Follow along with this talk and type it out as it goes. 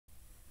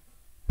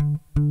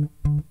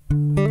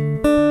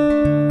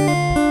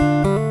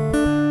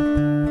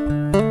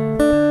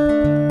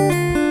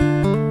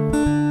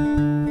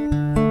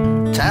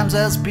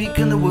speak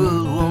and the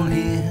world won't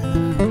hear.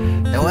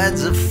 Now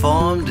words have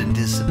formed and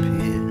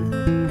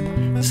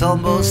disappeared. It's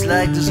almost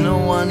like there's no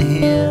one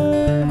here.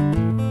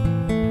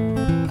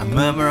 A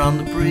murmur on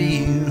the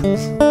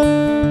breeze.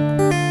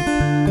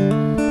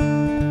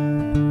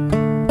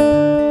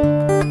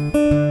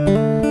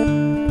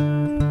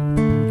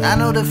 I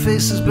know their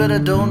faces but I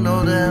don't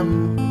know them.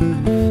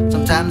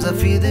 Sometimes I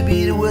feel they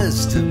be the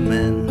worst of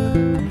men,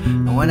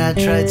 and when I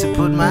try to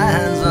put my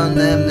hands on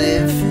them, they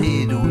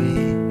fade away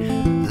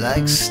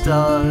like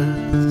stars.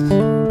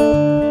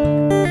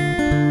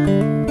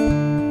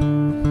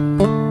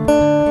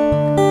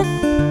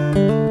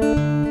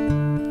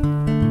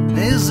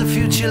 Is the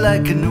future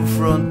like a new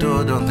front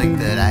door? Don't think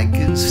that I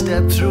can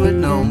step through it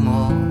no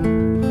more.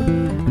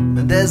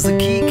 And there's the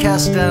key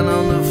cast down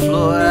on the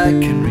floor. I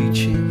can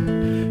reach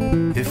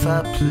it if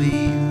I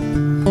please.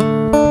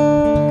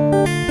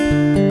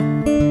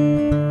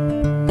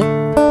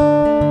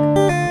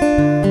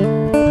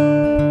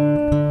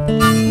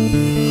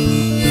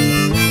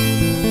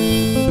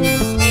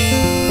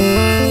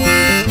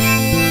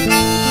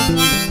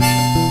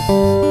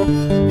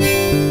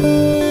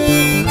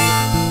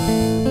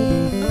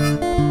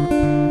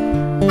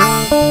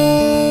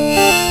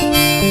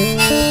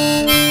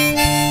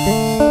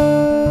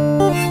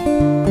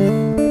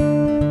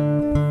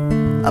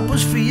 I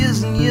pushed for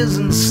years and years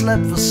and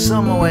slept for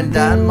summer, went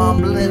down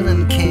mumbling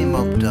and came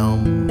up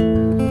dumb.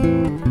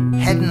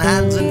 Head and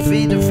hands and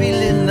feet are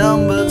feeling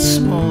numb but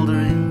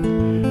smouldering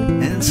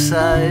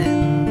inside.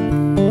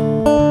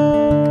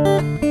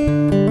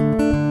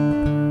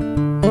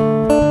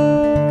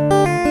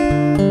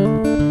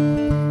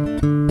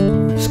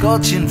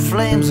 Scorching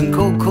flames and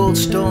cold, cold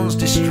stones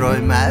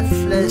destroy my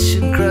flesh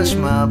and crush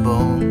my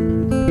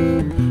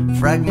bones.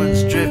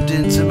 Fragments drift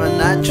into my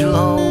natural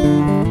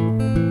home.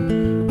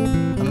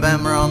 A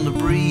memory on the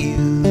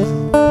breeze.